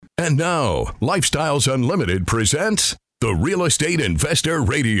And now, Lifestyles Unlimited presents the Real Estate Investor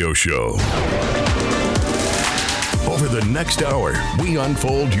Radio Show. Over the next hour, we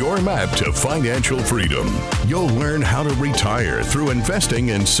unfold your map to financial freedom. You'll learn how to retire through investing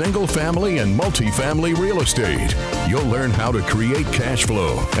in single-family and multifamily real estate. You'll learn how to create cash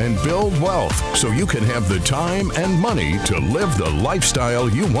flow and build wealth so you can have the time and money to live the lifestyle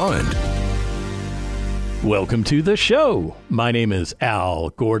you want. Welcome to the show. My name is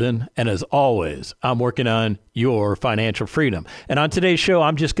Al Gordon, and as always, I'm working on your financial freedom. And on today's show,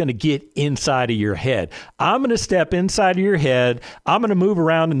 I'm just going to get inside of your head. I'm going to step inside of your head. I'm going to move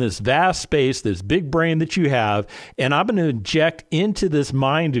around in this vast space, this big brain that you have, and I'm going to inject into this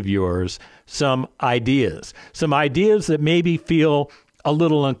mind of yours some ideas that maybe feel a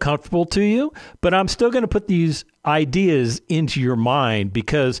little uncomfortable to you, but I'm still going to put these ideas into your mind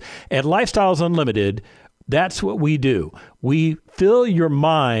because at Lifestyles Unlimited, that's what we do. We fill your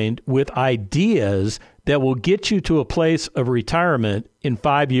mind with ideas that will get you to a place of retirement in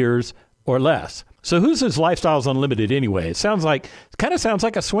 5 years or less. So who's this Lifestyles Unlimited anyway? It kind of sounds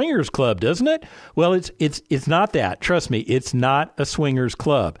like a swingers club, doesn't it? Well, it's not that. Trust me, it's not a swingers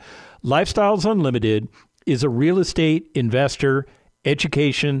club. Lifestyles Unlimited is a real estate investor,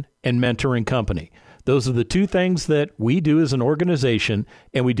 education, and mentoring company. Those are the two things that we do as an organization,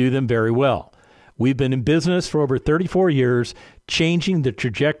 and we do them very well. We've been in business for over 34 years, changing the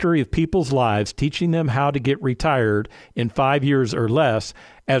trajectory of people's lives, teaching them how to get retired in 5 years or less,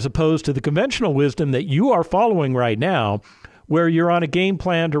 as opposed to the conventional wisdom that you are following right now, where you're on a game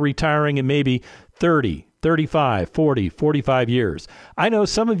plan to retiring in maybe 30, 35, 40, 45 years. I know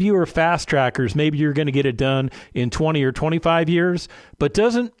some of you are fast trackers. Maybe you're going to get it done in 20 or 25 years, but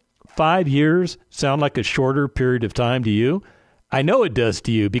doesn't 5 years sound like a shorter period of time to you? I know it does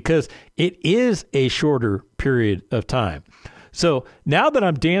to you because it is a shorter period of time. So now that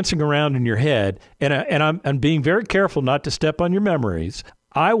I'm dancing around in your head and I'm being very careful not to step on your memories,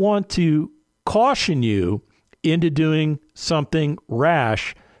 I want to caution you into doing something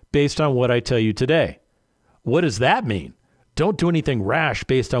rash based on what I tell you today. What does that mean? Don't do anything rash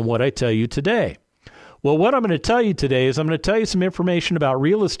based on what I tell you today. Well, what I'm going to tell you today is I'm going to tell you some information about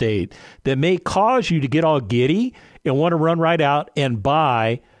real estate that may cause you to get all giddy and want to run right out and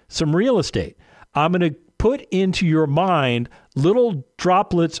buy some real estate. I'm going to put into your mind little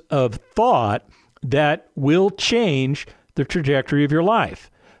droplets of thought that will change the trajectory of your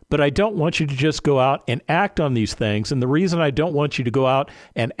life. But I don't want you to just go out and act on these things. And the reason I don't want you to go out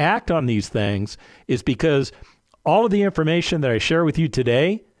and act on these things is because all of the information that I share with you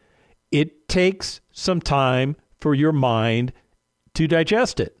today, it takes some time for your mind to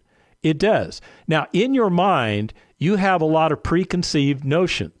digest it. It does. Now, in your mind, you have a lot of preconceived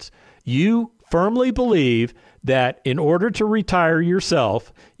notions. You firmly believe that in order to retire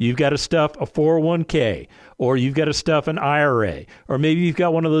yourself, you've got to stuff a 401k, or you've got to stuff an IRA, or maybe you've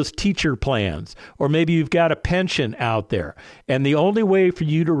got one of those teacher plans, or maybe you've got a pension out there. And the only way for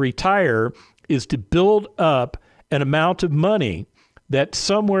you to retire is to build up an amount of money that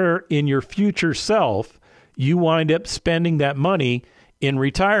somewhere in your future self, you wind up spending that money in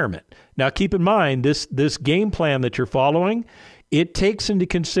retirement. Now, keep in mind, this game plan that you're following, it takes into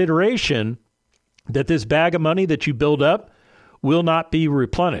consideration that this bag of money that you build up will not be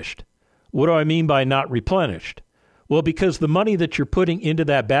replenished. What do I mean by not replenished? Well, because the money that you're putting into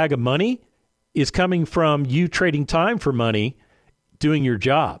that bag of money is coming from you trading time for money, doing your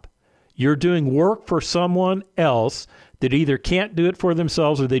job. You're doing work for someone else that either can't do it for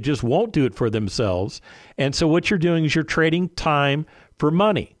themselves or they just won't do it for themselves. And so what you're doing is you're trading time for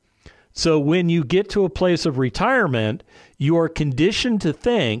money. So when you get to a place of retirement, you are conditioned to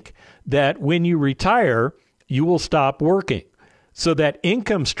think that when you retire, you will stop working. So that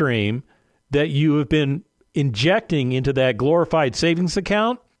income stream that you have been injecting into that glorified savings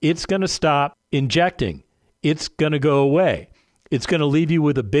account, it's going to stop injecting. It's going to go away. It's going to leave you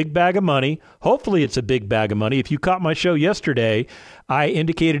with a big bag of money. Hopefully it's a big bag of money. If you caught my show yesterday, I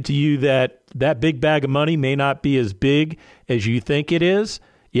indicated to you that that big bag of money may not be as big as you think it is.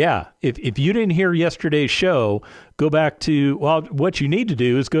 Yeah, if you didn't hear yesterday's show, go back to, well, what you need to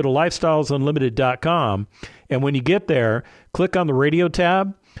do is go to lifestylesunlimited.com. And when you get there, click on the radio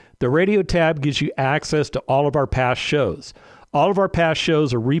tab. The radio tab gives you access to all of our past shows. All of our past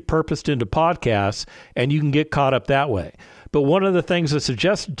shows are repurposed into podcasts, and you can get caught up that way. But one of the things I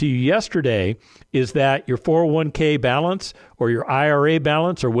suggested to you yesterday is that your 401k balance or your IRA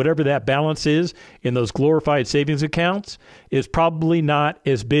balance or whatever that balance is in those glorified savings accounts is probably not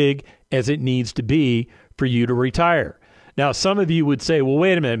as big as it needs to be for you to retire. Now, some of you would say, well,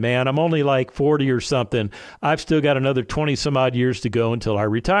 wait a minute, man, I'm only like 40 or something. I've still got another 20 some odd years to go until I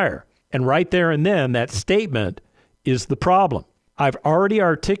retire. And right there and then, that statement is the problem. I've already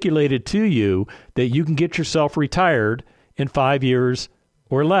articulated to you that you can get yourself retired in 5 years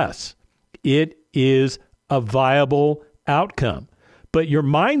or less. It is a viable outcome. But your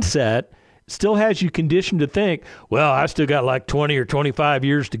mindset still has you conditioned to think, well, I still got like 20 or 25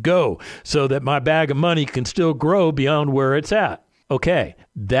 years to go so that my bag of money can still grow beyond where it's at. Okay,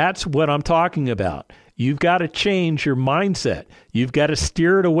 that's what I'm talking about. You've got to change your mindset. You've got to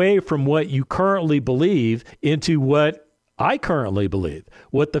steer it away from what you currently believe into what I currently believe,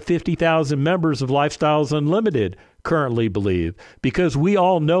 what the 50,000 members of Lifestyles Unlimited currently believe, because we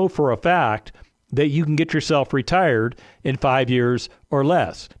all know for a fact that you can get yourself retired in 5 years or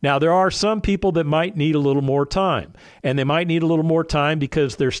less. Now, there are some people that might need a little more time, and they might need a little more time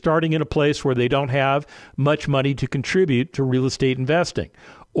because they're starting in a place where they don't have much money to contribute to real estate investing,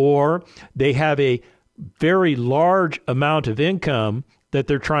 or they have a very large amount of income that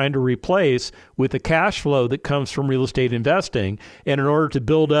they're trying to replace with the cash flow that comes from real estate investing. And in order to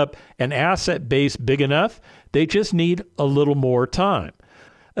build up an asset base big enough, they just need a little more time.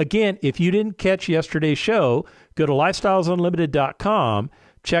 Again, if you didn't catch yesterday's show, go to lifestylesunlimited.com,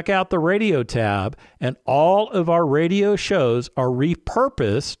 check out the radio tab, and all of our radio shows are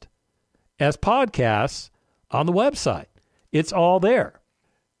repurposed as podcasts on the website. It's all there.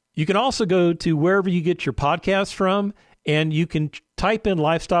 You can also go to wherever you get your podcasts from, and you can type in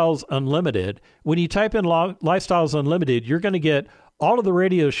Lifestyles Unlimited. When you type in Lifestyles Unlimited, you're going to get all of the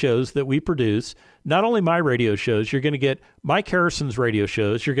radio shows that we produce. Not only my radio shows, you're going to get Mike Harrison's radio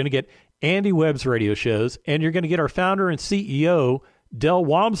shows, you're going to get Andy Webb's radio shows, and you're going to get our founder and CEO, Del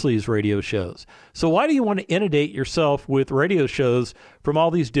Walmsley's radio shows. So why do you want to inundate yourself with radio shows from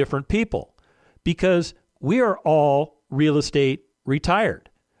all these different people? Because we are all real estate retired.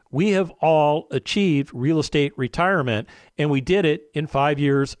 We have all achieved real estate retirement, and we did it in 5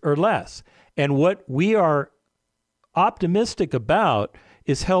 years or less. And what we are optimistic about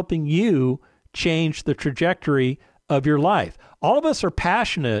is helping you change the trajectory of your life. All of us are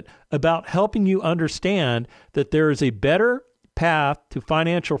passionate about helping you understand that there is a better path to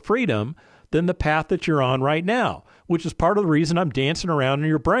financial freedom than the path that you're on right now, which is part of the reason I'm dancing around in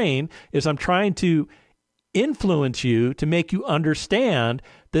your brain, is I'm trying to influence you to make you understand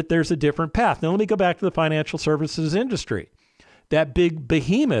that there's a different path. Now, let me go back to the financial services industry. That big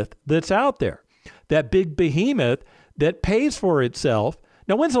behemoth that's out there, that big behemoth that pays for itself.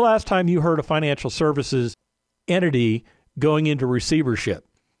 Now, when's the last time you heard a financial services entity going into receivership?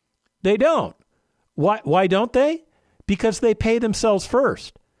 They don't. Why don't they? Because they pay themselves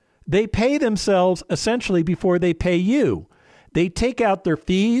first. They pay themselves essentially before they pay you. They take out their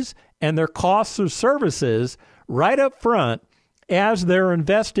fees and their costs of services right up front as they're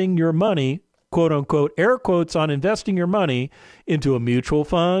investing your money, quote unquote, air quotes on investing your money into a mutual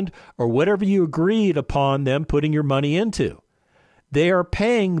fund or whatever you agreed upon them putting your money into. They are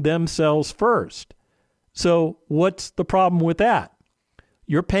paying themselves first. So what's the problem with that?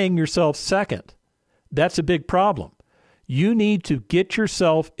 You're paying yourself second. That's a big problem. You need to get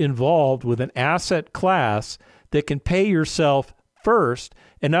yourself involved with an asset class that can pay yourself first,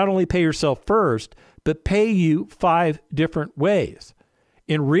 and not only pay yourself first, but pay you 5 different ways.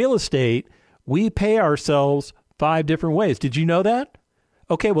 In real estate, we pay ourselves 5 different ways. Did you know that?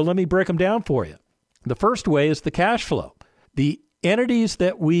 Okay, well, let me break them down for you. The first way is the cash flow. The entities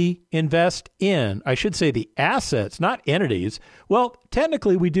that we invest in, I should say the assets, not entities. Well,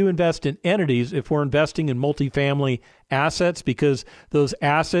 technically we do invest in entities if we're investing in multifamily assets because those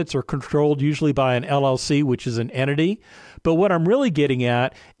assets are controlled usually by an LLC, which is an entity. But what I'm really getting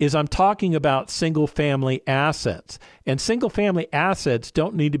at is I'm talking about single family assets. And single family assets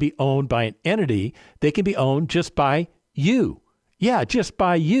don't need to be owned by an entity. They can be owned just by you. Yeah, just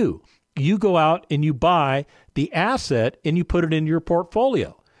by you. You go out and you buy the asset and you put it in your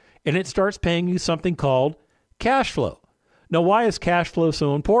portfolio, and it starts paying you something called cash flow. Now, why is cash flow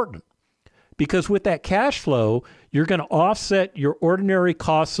so important? Because with that cash flow, you're going to offset your ordinary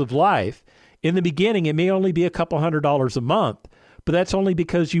costs of life. In the beginning, it may only be a couple $100s a month, but that's only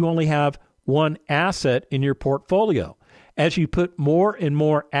because you only have one asset in your portfolio. As you put more and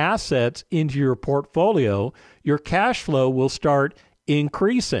more assets into your portfolio, your cash flow will start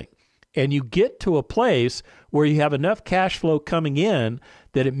increasing. And you get to a place where you have enough cash flow coming in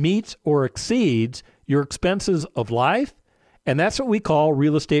that it meets or exceeds your expenses of life. And that's what we call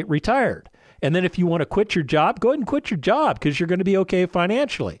real estate retired. And then if you want to quit your job, go ahead and quit your job because you're going to be okay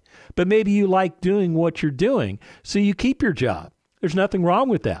financially. But maybe you like doing what you're doing, so you keep your job. There's nothing wrong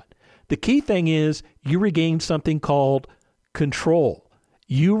with that. The key thing is you regain something called control.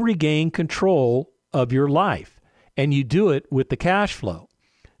 You regain control of your life, and you do it with the cash flow.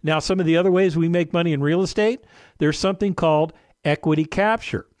 Now, some of the other ways we make money in real estate, there's something called equity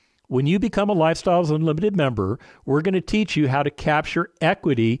capture. When you become a Lifestyles Unlimited member, we're going to teach you how to capture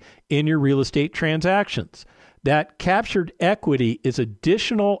equity in your real estate transactions. That captured equity is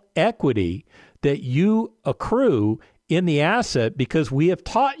additional equity that you accrue in the asset because we have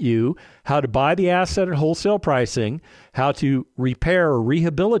taught you how to buy the asset at wholesale pricing, how to repair or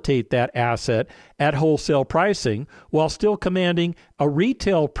rehabilitate that asset at wholesale pricing while still commanding a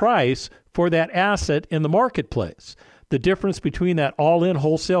retail price for that asset in the marketplace. The difference between that all-in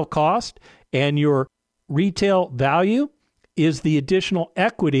wholesale cost and your retail value is the additional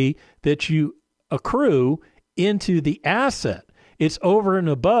equity that you accrue into the asset. It's over and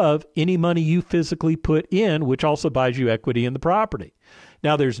above any money you physically put in, which also buys you equity in the property.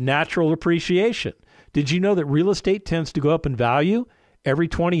 Now, there's natural appreciation. Did you know that real estate tends to go up in value every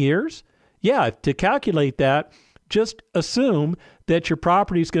 20 years? Yeah, to calculate that, just assume that your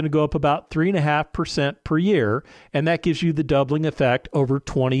property is going to go up about 3.5% per year, and that gives you the doubling effect over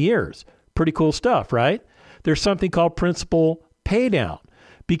 20 years. Pretty cool stuff, right? There's something called principal paydown.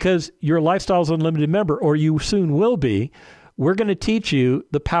 Because you're a Lifestyles Unlimited member, or you soon will be, we're going to teach you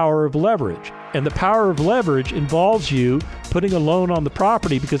the power of leverage. And the power of leverage involves you putting a loan on the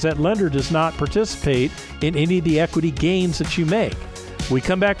property because that lender does not participate in any of the equity gains that you make. When we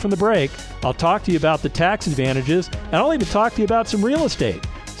come back from the break, I'll talk to you about the tax advantages, and I'll even talk to you about some real estate.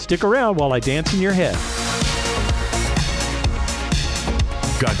 Stick around while I dance in your head.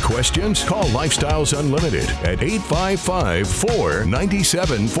 Got questions? Call Lifestyles Unlimited at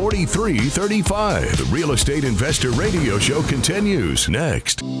 855-497-4335. The Real Estate Investor Radio Show continues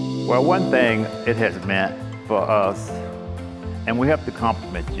next. Well, one thing it has meant for us, and we have to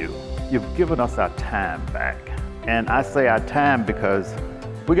compliment you, you've given us our time back. And I say our time because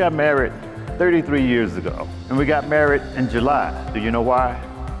we got married 33 years ago, and we got married in July. Do you know why?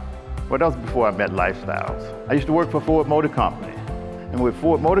 Well, that was before I met Lifestyles. I used to work for Ford Motor Company. And with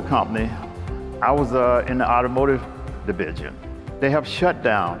Ford Motor Company, I was in the automotive division. They have shut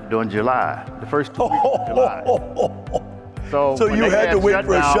down during July, the first 2 weeks of July. So you had to wait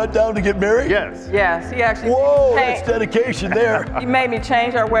for a shutdown to get married? Yes. Yes, he actually. Whoa, that's dedication there. He made me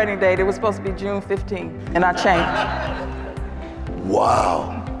change our wedding date. It was supposed to be June 15th, and I changed.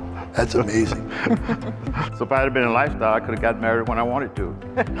 Wow, that's amazing. So if I had been in Lifestyle, I could have gotten married when I wanted to.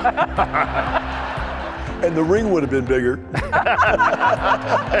 And the ring would have been bigger.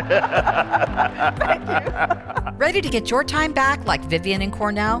 Thank you. Ready to get your time back like Vivian and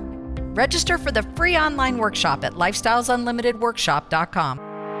Cornell? Register for the free online workshop at lifestylesunlimitedworkshop.com.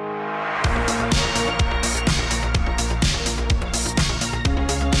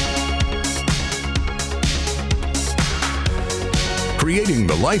 Creating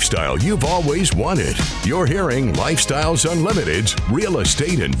the lifestyle you've always wanted. You're hearing Lifestyles Unlimited's Real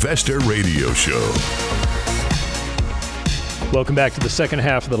Estate Investor Radio Show. Welcome back to the second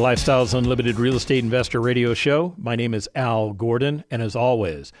half of the Lifestyles Unlimited Real Estate Investor Radio Show. My name is Al Gordon, and as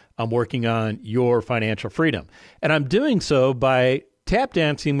always, I'm working on your financial freedom. And I'm doing so by tap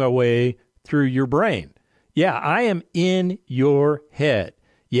dancing my way through your brain. Yeah, I am in your head.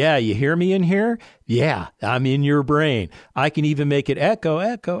 Yeah, you hear me in here? Yeah, I'm in your brain. I can even make it echo,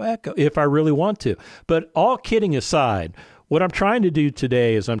 echo, echo if I really want to. But all kidding aside, what I'm trying to do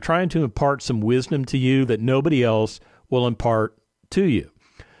today is I'm trying to impart some wisdom to you that nobody else will impart to you.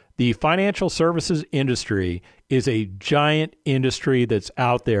 The financial services industry is a giant industry that's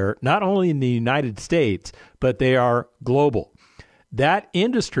out there, not only in the United States, but they are global. That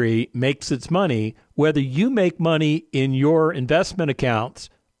industry makes its money whether you make money in your investment accounts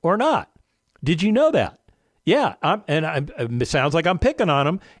or not. Did you know that? Yeah, it sounds like I'm picking on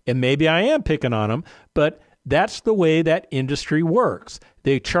them, and maybe I am picking on them, but that's the way that industry works.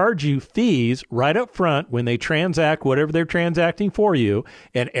 They charge you fees right up front when they transact whatever they're transacting for you,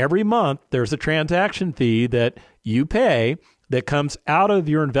 and every month there's a transaction fee that you pay that comes out of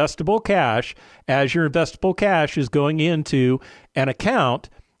your investable cash as your investable cash is going into an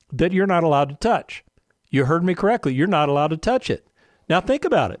account that you're not allowed to touch. You heard me correctly. You're not allowed to touch it. Now think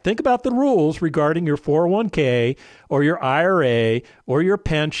about it. Think about the rules regarding your 401k or your IRA or your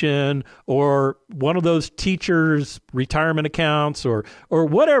pension or one of those teachers' retirement accounts or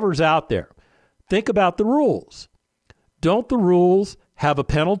whatever's out there. Think about the rules. Don't the rules have a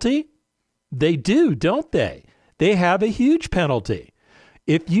penalty? They do, don't they? They have a huge penalty.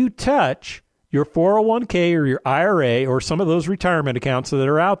 If you touch your 401k or your IRA or some of those retirement accounts that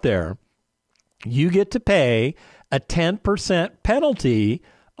are out there, you get to pay a 10% penalty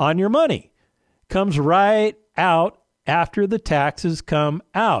on your money. Comes right out after the taxes come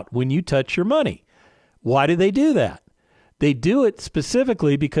out when you touch your money. Why do they do that? They do it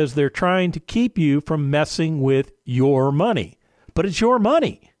specifically because they're trying to keep you from messing with your money. But it's your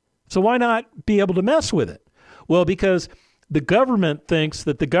money. So why not be able to mess with it? Well, because the government thinks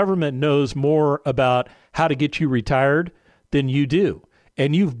that the government knows more about how to get you retired than you do.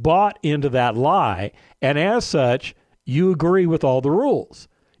 And you've bought into that lie. And as such, you agree with all the rules.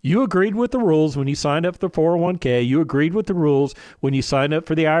 You agreed with the rules when you signed up for the 401k. You agreed with the rules when you signed up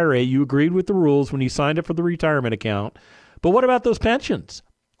for the IRA. You agreed with the rules when you signed up for the retirement account. But what about those pensions?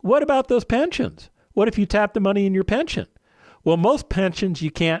 What about those pensions? What if you tap the money in your pension? Well, most pensions,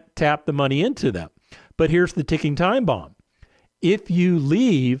 you can't tap the money into them. But here's the ticking time bomb. If you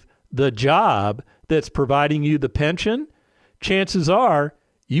leave the job that's providing you the pension, chances are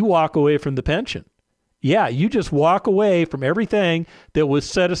you walk away from the pension. Yeah, you just walk away from everything that was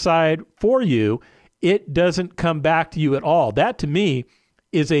set aside for you. It doesn't come back to you at all. That, to me,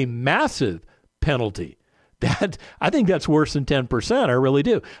 is a massive penalty. I think that's worse than 10%. I really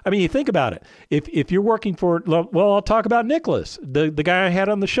do. I mean, you think about it. If you're working for, well, I'll talk about Nicholas, the guy I had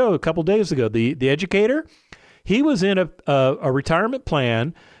on the show a couple days ago, the educator. He was in a retirement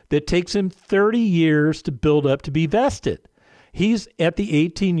plan that takes him 30 years to build up to be vested. He's at the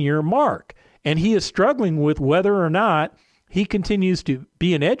 18-year mark, and he is struggling with whether or not he continues to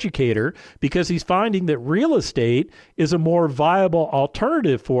be an educator because he's finding that real estate is a more viable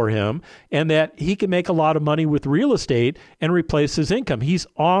alternative for him and that he can make a lot of money with real estate and replace his income. He's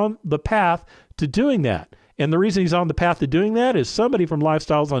on the path to doing that. And the reason he's on the path to doing that is somebody from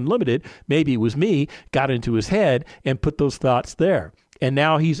Lifestyles Unlimited, maybe it was me, got into his head and put those thoughts there. And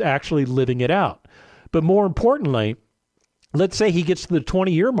now he's actually living it out. But more importantly, let's say he gets to the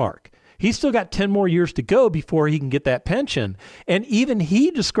 20-year mark. He's still got 10 more years to go before he can get that pension. And even he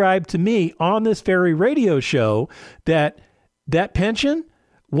described to me on this very radio show that that pension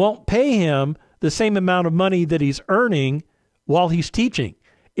won't pay him the same amount of money that he's earning while he's teaching.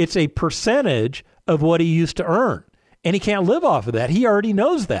 It's a percentage of what he used to earn. And he can't live off of that. He already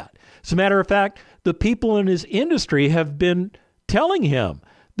knows that. As a matter of fact, the people in his industry have been telling him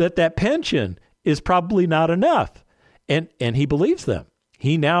that that pension is probably not enough. And he believes them.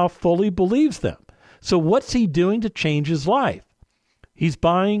 He now fully believes them. So what's he doing to change his life? He's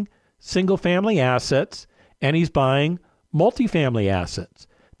buying single-family assets and he's buying multifamily assets.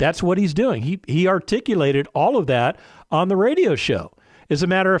 That's what he's doing. He articulated all of that on the radio show. As a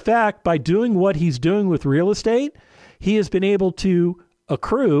matter of fact, by doing what he's doing with real estate, he has been able to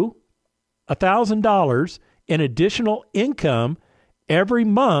accrue $1,000 in additional income every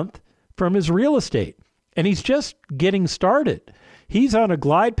month from his real estate. And he's just getting started. He's on a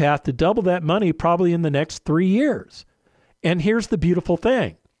glide path to double that money probably in the next 3 years. And here's the beautiful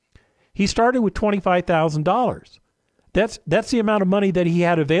thing. He started with $25,000. That's the amount of money that he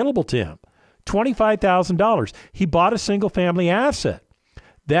had available to him. $25,000. He bought a single-family asset.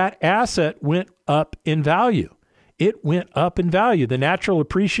 That asset went up in value. It went up in value. The natural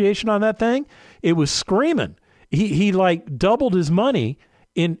appreciation on that thing, it was screaming. He like doubled his money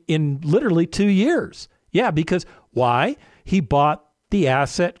in literally 2 years. Yeah, because why? He bought the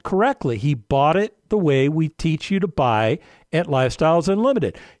asset correctly. He bought it the way we teach you to buy at Lifestyles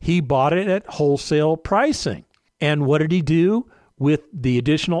Unlimited. He bought it at wholesale pricing. And what did he do with the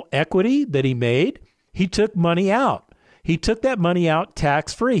additional equity that he made? He took money out. He took that money out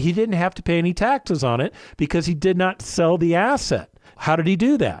tax-free. He didn't have to pay any taxes on it because he did not sell the asset. How did he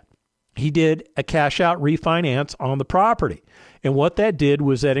do that? He did a cash-out refinance on the property. And what that did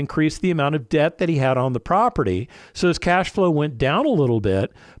was that increased the amount of debt that he had on the property. So his cash flow went down a little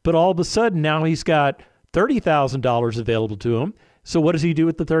bit, but all of a sudden now he's got $30,000 available to him. So what does he do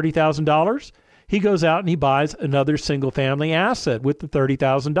with the $30,000? He goes out and he buys another single-family asset with the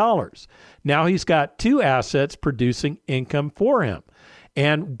 $30,000. Now he's got two assets producing income for him.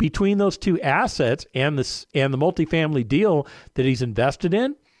 And between those two assets and the multifamily deal that he's invested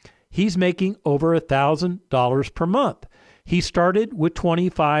in, he's making over $1,000 per month. He started with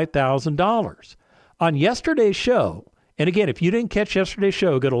 $25,000. On yesterday's show, and again, if you didn't catch yesterday's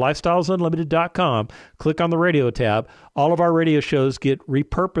show, go to lifestylesunlimited.com, click on the radio tab. All of our radio shows get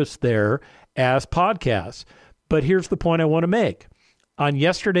repurposed there as podcasts. But here's the point I want to make. On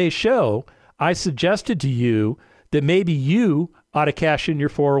yesterday's show, I suggested to you that maybe you ought to cash in your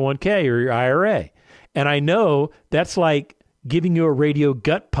 401k or your IRA. And I know that's like giving you a radio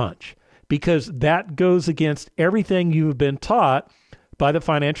gut punch, because that goes against everything you've been taught by the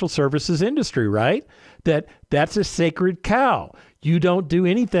financial services industry, right? That's a sacred cow. you don't do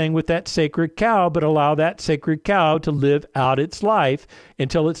anything with that sacred cow, but allow that sacred cow to live out its life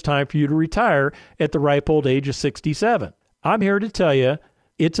until it's time for you to retire at the ripe old age of 67. I'm here to tell you,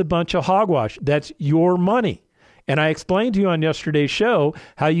 it's a bunch of hogwash. That's your money. And I explained to you on yesterday's show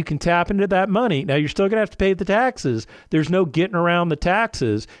how you can tap into that money. Now, you're still going to have to pay the taxes. There's no getting around the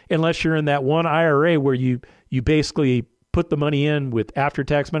taxes unless you're in that one IRA where you basically put the money in with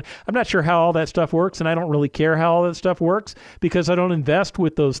after-tax money. I'm not sure how all that stuff works, and I don't really care how all that stuff works because I don't invest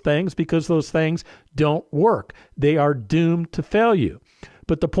with those things because those things don't work. They are doomed to fail you.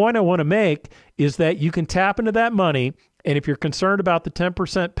 But the point I want to make is that you can tap into that money, and if you're concerned about the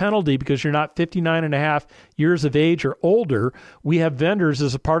 10% penalty because you're not 59 and a half years of age or older, we have vendors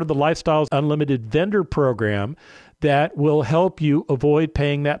as a part of the Lifestyles Unlimited vendor program that will help you avoid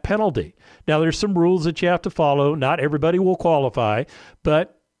paying that penalty. Now, there's some rules that you have to follow. Not everybody will qualify,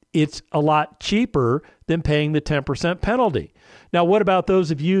 but it's a lot cheaper than paying the 10% penalty. Now, what about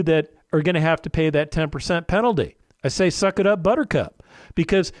those of you that are going to have to pay that 10% penalty? I say suck it up, buttercup,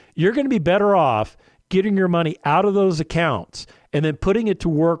 because you're going to be better off getting your money out of those accounts and then putting it to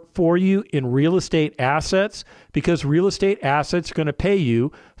work for you in real estate assets, because real estate assets are going to pay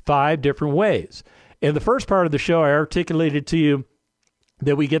you 5 different ways. In the first part of the show, I articulated to you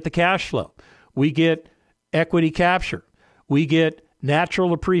that we get the cash flow, we get equity capture, we get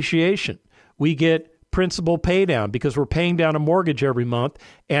natural appreciation, we get principal pay down because we're paying down a mortgage every month,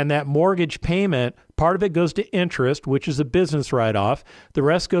 and that mortgage payment, part of it goes to interest, which is a business write-off. The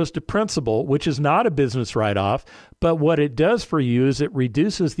rest goes to principal, which is not a business write-off. But what it does for you is it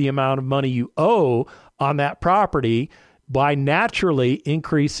reduces the amount of money you owe on that property by naturally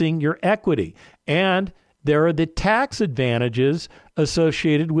increasing your equity. And there are the tax advantages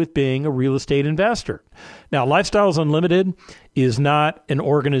associated with being a real estate investor. Now, Lifestyles Unlimited is not an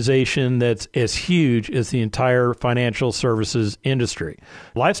organization that's as huge as the entire financial services industry.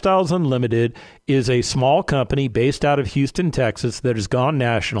 Lifestyles Unlimited is a small company based out of Houston, Texas that has gone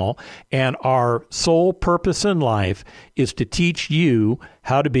national, and our sole purpose in life is to teach you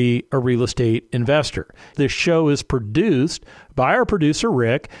how to be a real estate investor. This show is produced by our producer,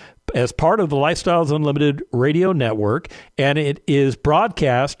 Rick, as part of the Lifestyles Unlimited radio network, and it is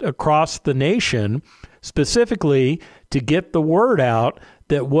broadcast across the nation specifically to get the word out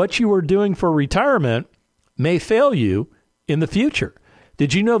that what you are doing for retirement may fail you in the future.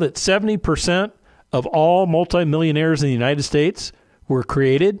 Did you know that 70% of all multimillionaires in the United States were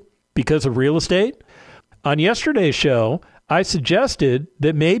created because of real estate? On yesterday's show, I suggested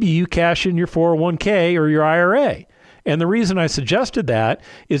that maybe you cash in your 401k or your IRA. And the reason I suggested that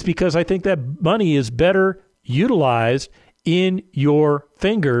is because I think that money is better utilized in your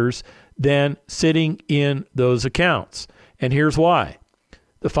fingers than sitting in those accounts. And here's why.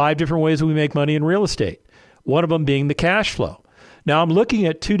 The 5 different ways we make money in real estate. One of them being the cash flow. Now, I'm looking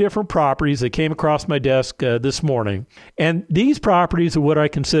at 2 different properties that came across my desk this morning. And these properties are what I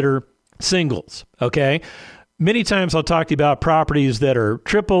consider singles, okay? Many times I'll talk to you about properties that are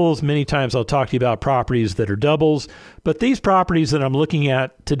triples. Many times I'll talk to you about properties that are doubles. But these properties that I'm looking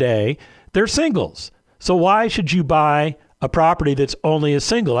at today, they're singles. So why should you buy a property that's only a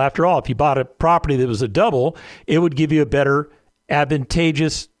single? After all, if you bought a property that was a double, it would give you a better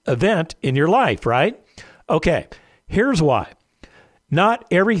advantageous event in your life, right? Okay, here's why. Not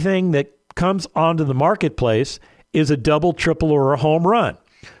everything that comes onto the marketplace is a double, triple, or a home run.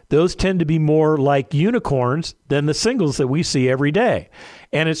 Those tend to be more like unicorns than the singles that we see every day.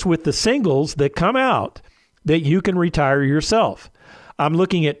 And it's with the singles that come out that you can retire yourself. I'm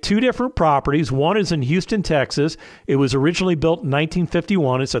looking at 2 different properties. One is in Houston, Texas. It was originally built in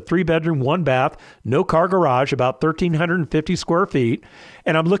 1951. It's a 3-bedroom, 1-bath, no-car garage, about 1,350 square feet.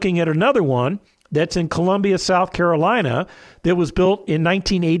 And I'm looking at another one that's in Columbia, South Carolina, that was built in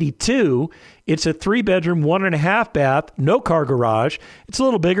 1982. It's a 3-bedroom, 1.5-bath, no-car garage. It's a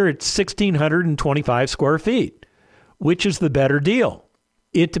little bigger. It's 1,625 square feet. Which is the better deal?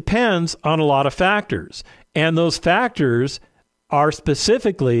 It depends on a lot of factors. And those factors are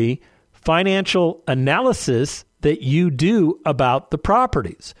specifically financial analysis that you do about the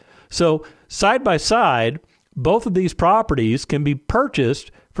properties. So side by side, both of these properties can be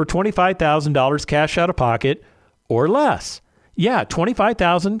purchased for $25,000 cash out of pocket or less. Yeah,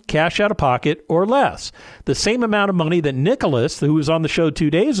 $25,000 cash out of pocket or less. The same amount of money that Nicholas, who was on the show 2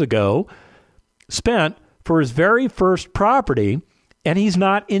 days ago, spent for his very first property, and he's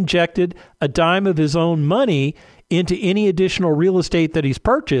not injected a dime of his own money into any additional real estate that he's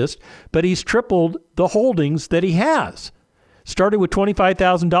purchased, but he's tripled the holdings that he has. Started with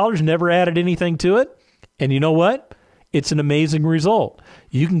 $25,000, never added anything to it. And you know what? It's an amazing result.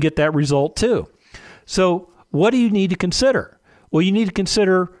 You can get that result too. So what do you need to consider? Well, you need to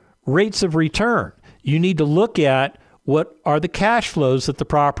consider rates of return. You need to look at what are the cash flows that the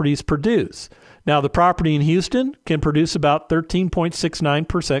properties produce. Now, the property in Houston can produce about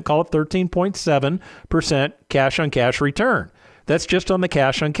 13.69%, call it 13.7% cash-on-cash return. That's just on the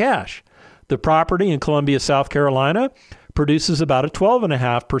cash-on-cash. The property in Columbia, South Carolina, produces about a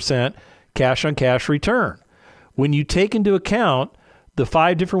 12.5% cash-on-cash return. When you take into account the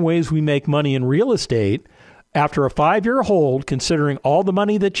 5 different ways we make money in real estate, after a 5-year hold, considering all the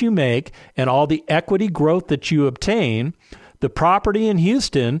money that you make and all the equity growth that you obtain, the property in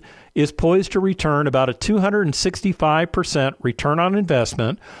Houston is poised to return about a 265% return on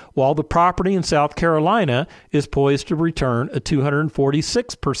investment, while the property in South Carolina is poised to return a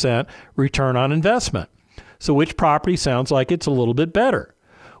 246% return on investment. So which property sounds like it's a little bit better?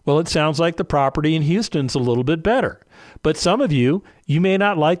 Well, it sounds like the property in Houston's a little bit better. But some of you may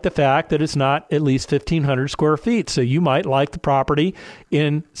not like the fact that it's not at least 1,500 square feet. So you might like the property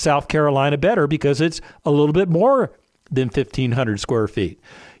in South Carolina better because it's a little bit more than 1,500 square feet.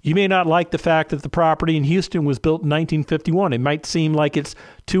 You may not like the fact that the property in Houston was built in 1951. It might seem like it's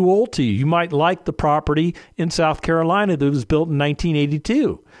too old to you. You might like the property in South Carolina that was built in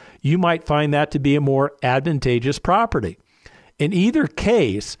 1982. You might find that to be a more advantageous property. In either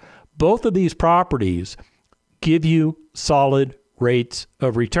case, both of these properties give you solid rates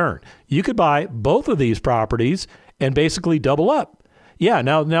of return. You could buy both of these properties and basically double up. Yeah,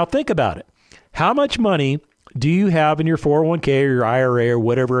 now think about it. How much money do you have in your 401k or your IRA or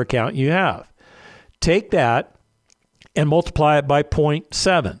whatever account you have? Take that and multiply it by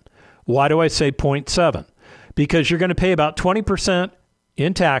 0.7. Why do I say 0.7? Because you're going to pay about 20%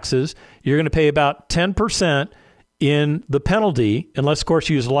 in taxes. You're going to pay about 10% in the penalty, unless, of course,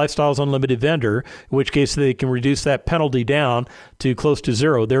 you use a Lifestyles Unlimited vendor, in which case they can reduce that penalty down to close to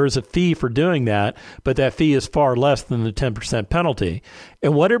zero. There is a fee for doing that, but that fee is far less than the 10% penalty.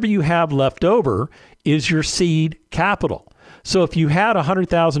 And whatever you have left over is your seed capital. So if you had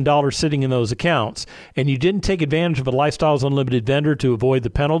 $100,000 sitting in those accounts and you didn't take advantage of a Lifestyles Unlimited vendor to avoid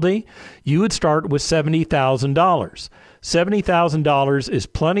the penalty, you would start with $70,000. $70,000 is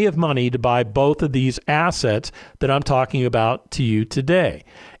plenty of money to buy both of these assets that I'm talking about to you today.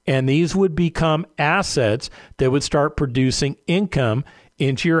 And these would become assets that would start producing income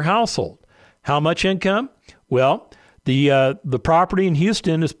into your household. How much income? Well, the property in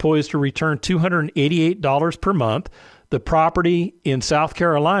Houston is poised to return $288 per month. The property in South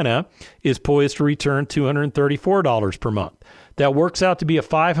Carolina is poised to return $234 per month. That works out to be a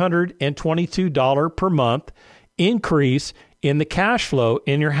 $522 per month increase in the cash flow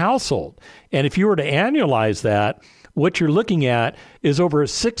in your household. And if you were to annualize that, what you're looking at is over a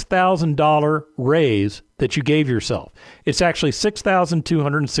 $6,000 raise that you gave yourself. It's actually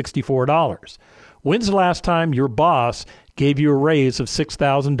 $6,264. When's the last time your boss gave you a raise of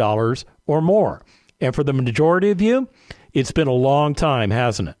 $6,000 or more? And for the majority of you, it's been a long time,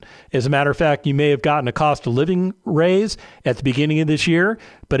 hasn't it? As a matter of fact, you may have gotten a cost of living raise at the beginning of this year,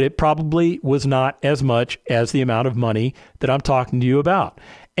 but it probably was not as much as the amount of money that I'm talking to you about.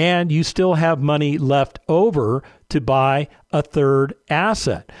 And you still have money left over to buy a third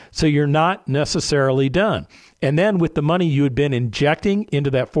asset. So you're not necessarily done. And then with the money you had been injecting into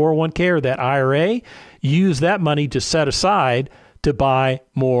that 401k or that IRA, use that money to set aside to buy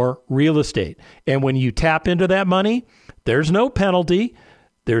more real estate. And when you tap into that money, there's no penalty.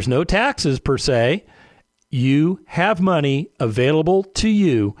 There's no taxes per se. You have money available to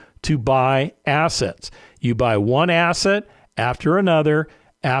you to buy assets. You buy one asset after another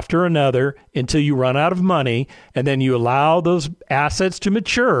until you run out of money, and then you allow those assets to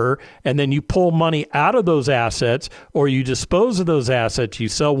mature, and then you pull money out of those assets, or you dispose of those assets. You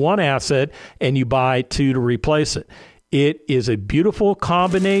sell one asset and you buy two to replace it. It is a beautiful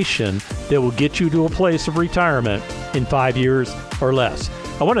combination that will get you to a place of retirement in 5 years or less.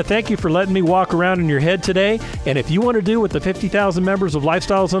 I want to thank you for letting me walk around in your head today. And if you want to do what the 50,000 members of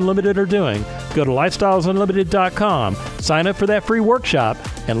Lifestyles Unlimited are doing, go to lifestylesunlimited.com, sign up for that free workshop,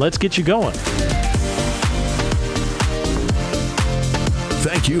 and let's get you going.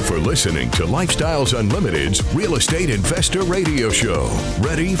 Thank you for listening to Lifestyles Unlimited's Real Estate Investor Radio Show.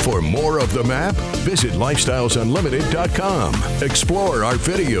 Ready for more of the map? Visit lifestylesunlimited.com. Explore our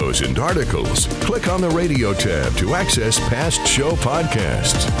videos and articles. Click on the radio tab to access past show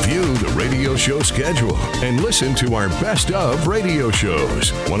podcasts. View the radio show schedule and listen to our best of radio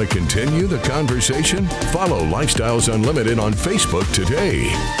shows. Want to continue the conversation? Follow Lifestyles Unlimited on Facebook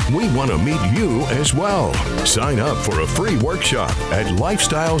today. We want to meet you as well. Sign up for a free workshop at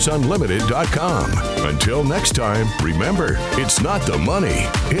lifestylesunlimited.com. Until next time, remember, it's not the money,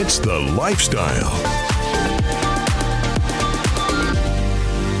 it's the lifestyle.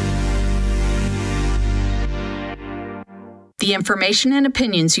 The information and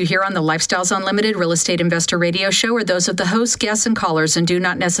opinions you hear on the Lifestyles Unlimited Real Estate Investor Radio Show are those of the hosts, guests, and callers and do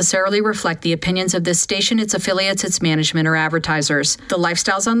not necessarily reflect the opinions of this station, its affiliates, its management, or advertisers. The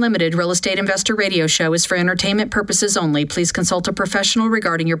Lifestyles Unlimited Real Estate Investor Radio Show is for entertainment purposes only. Please consult a professional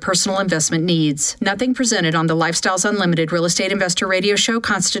regarding your personal investment needs. Nothing presented on the Lifestyles Unlimited Real Estate Investor Radio Show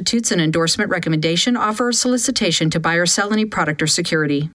constitutes an endorsement, recommendation, offer, or solicitation to buy or sell any product or security.